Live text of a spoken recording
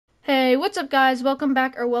Hey, what's up guys? Welcome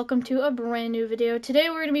back or welcome to a brand new video. Today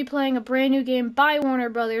we're going to be playing a brand new game by Warner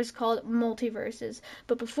Brothers called Multiversus.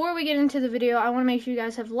 But before we get into the video, I want to make sure you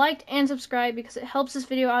guys have liked and subscribed because it helps this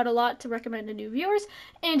video out a lot to recommend to new viewers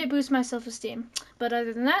and it boosts my self-esteem. But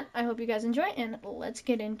other than that, I hope you guys enjoy and let's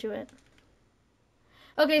get into it.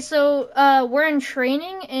 Okay, so we're in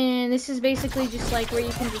training, and this is basically just like where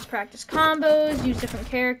you can just practice combos, use different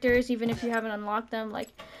characters, even if you haven't unlocked them. Like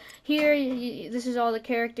here, this is all the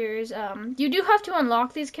characters. You do have to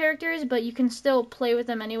unlock these characters, but you can still play with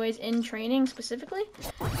them anyways in training specifically.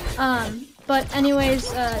 But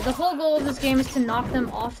anyways, the whole goal of this game is to knock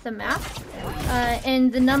them off the map,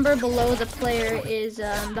 and the number below the player is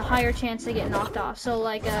the higher chance they get knocked off. So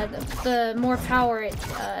like the more power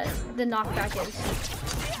the knockback is.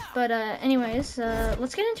 But anyways,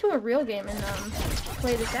 let's get into a real game and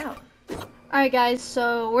play this out. Alright guys,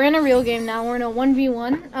 so we're in a real game now. We're in a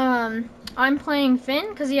 1v1. I'm playing Finn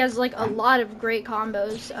because he has like a lot of great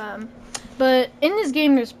combos. But in this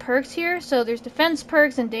game there's perks here. So there's defense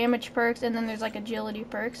perks and damage perks, and then there's like agility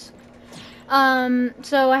perks.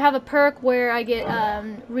 So I have a perk where I get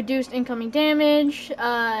reduced incoming damage,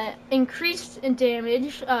 increased in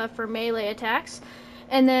damage for melee attacks.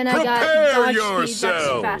 And then I got dodge speed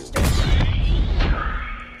that's faster.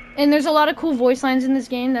 And there's a lot of cool voice lines in this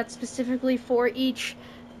game that's specifically for each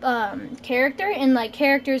character, and like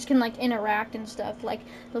characters can like interact and stuff. Like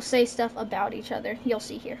they'll say stuff about each other. You'll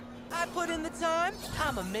see here. I put in the time,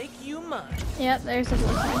 I'ma make you mine. Yep, there's the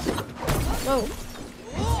voice lines. Whoa.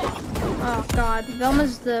 Oh god,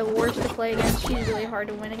 Velma's the worst to play against. She's really hard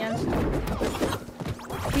to win against.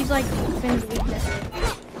 She's like Finn's weakness.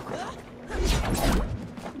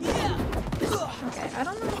 Okay, I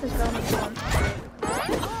don't know what this Velma's doing.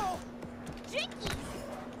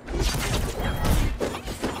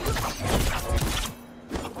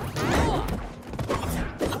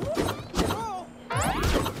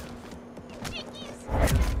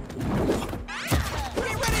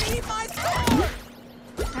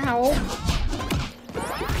 Ow.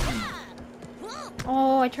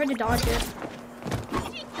 Oh, I tried to dodge it.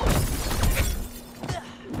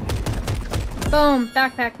 Boom!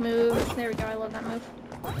 Backpack move. There we go, I love that move.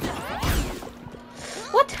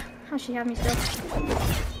 What? How'd she have me still?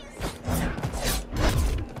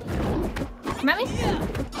 Come at me?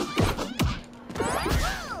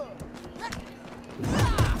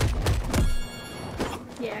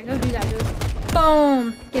 Yeah, go do that move.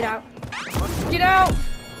 Boom! Get out. Get out!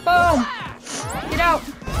 Boom! Get out!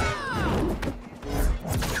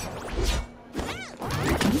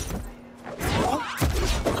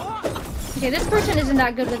 Okay, this person isn't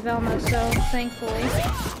that good with Velma, so thankfully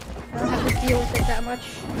I don't have to deal with it that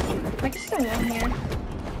much. I can still win here.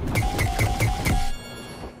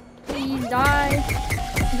 Please die.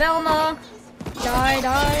 Velma! Die,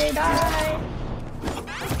 die, die!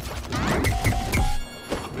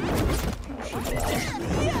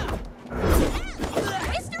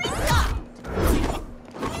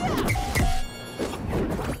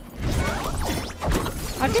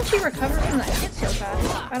 How can she recover from that hit so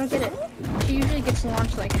fast? I don't get it. She usually gets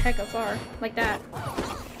launched like hecka far. Like that.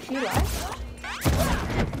 Is she alive?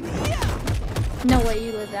 No way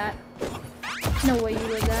you lived that. No way you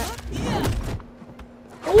lived that.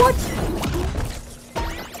 What?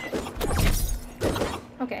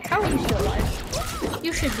 Okay, how are you still alive?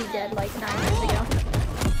 You should be dead like 9 years ago.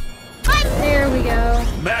 There we go.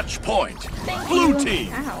 Match point. Thank Blue you.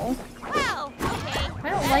 team. Ow. Well,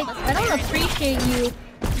 okay. I don't appreciate you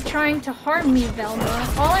trying to harm me,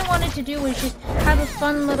 Velma. All I wanted to do was just have a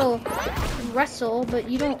fun little wrestle, but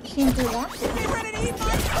you don't seem to want to.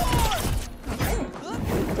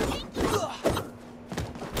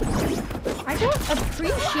 Okay. I don't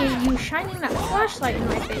appreciate you shining that flashlight in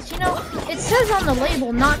my face. You know, it says on the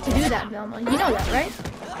label not to do that, Velma. You know that, right?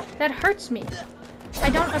 That hurts me. I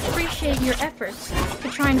don't appreciate your efforts to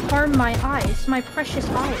try and harm my eyes, my precious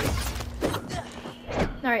eyes.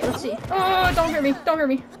 Alright, let's see. Oh, don't hurt me. Don't hurt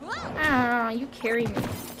me. Ah, you carry me.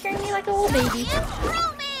 Carry me like a little baby.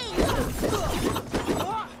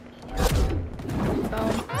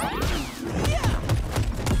 Boom.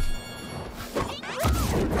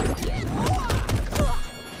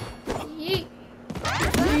 Yeet.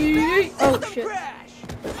 Yeet. Oh, shit.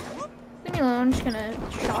 Leave me alone. I'm just gonna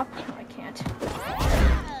chop. No, I can't.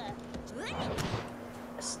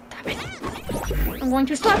 Stop it. I'm going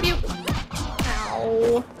to slap you.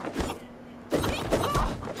 Ow.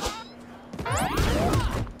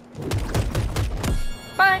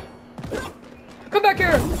 Bye. Come back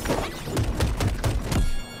here.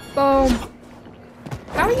 Boom.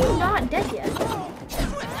 How are you not dead yet?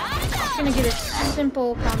 Just gonna get a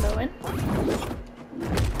simple combo in.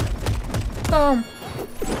 Boom.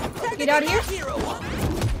 Get out of here.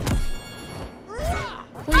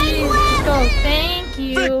 Please, let's go. Thank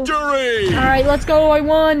you. Victory! Alright, let's go. I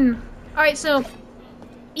won. Alright, so,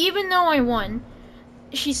 even though I won,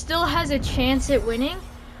 she still has a chance at winning.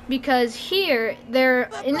 Because here,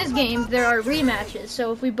 in this game, there are rematches.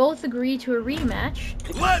 So if we both agree to a rematch,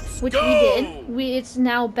 which we did, it's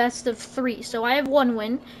now best of 3. So I have 1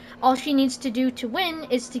 win. All she needs to do to win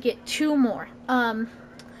is to get 2 more.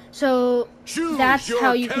 So that's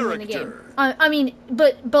how you can win the game. I mean,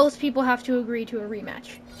 but both people have to agree to a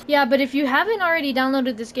rematch. Yeah, but if you haven't already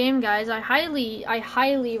downloaded this game, guys, I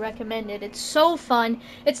highly recommend it. It's so fun.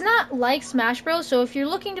 It's not like Smash Bros, so if you're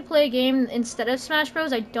looking to play a game instead of Smash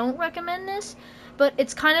Bros, I don't recommend this. But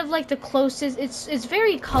it's kind of like the closest. It's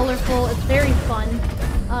very colorful. It's very fun.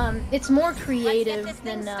 It's more creative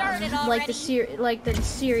than like the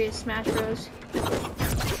serious Smash Bros.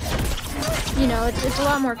 You know, it's a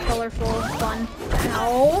lot more colorful, fun.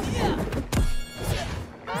 Ow!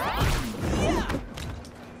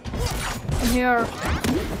 I'm here.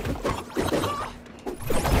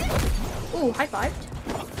 Ooh, high fived.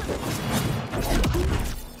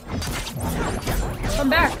 Come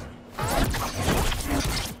back.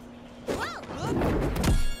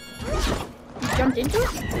 You jumped into it?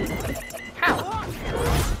 How?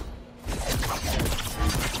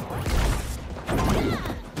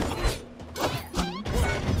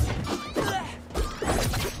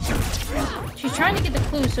 She's trying to get the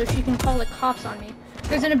clue so she can call the cops on me.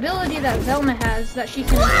 There's an ability that Velma has that she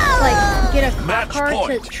can, like, get a cop car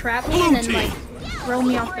to trap me and then, like, throw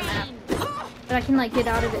me off the map. But I can, like, get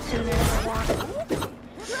out of it sooner if I want.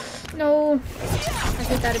 No. I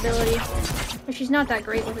hate that ability. But she's not that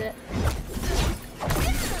great with it.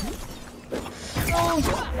 Oh.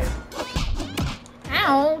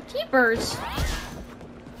 Ow. Keepers.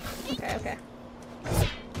 Okay.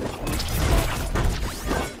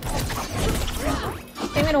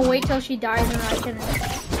 I'm gonna wait till she dies and I can...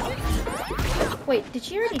 Wait, did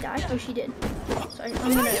she already die? Oh, she did. So I'm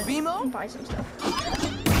gonna buy some stuff.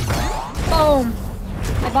 Boom!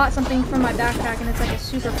 I bought something from my backpack and it's like a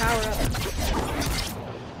super power-up.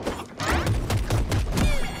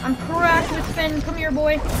 I'm cracked with Finn. Come here,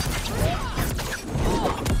 boy.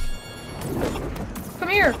 Come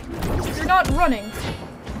here. You're not running.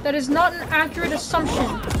 That is not an accurate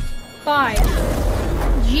assumption. Bye.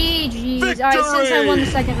 GG's. Alright, since I won the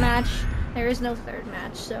second match, there is no third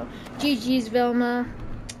match, so GG's, Velma.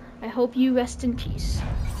 I hope you rest in peace.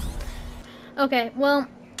 Okay, well,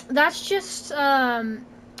 that's just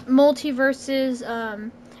Multiversus.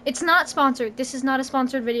 It's not sponsored. This is not a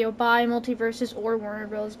sponsored video by Multiversus or Warner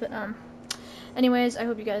Bros. But anyways, I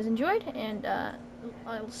hope you guys enjoyed, and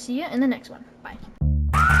I will see you in the next one. Bye.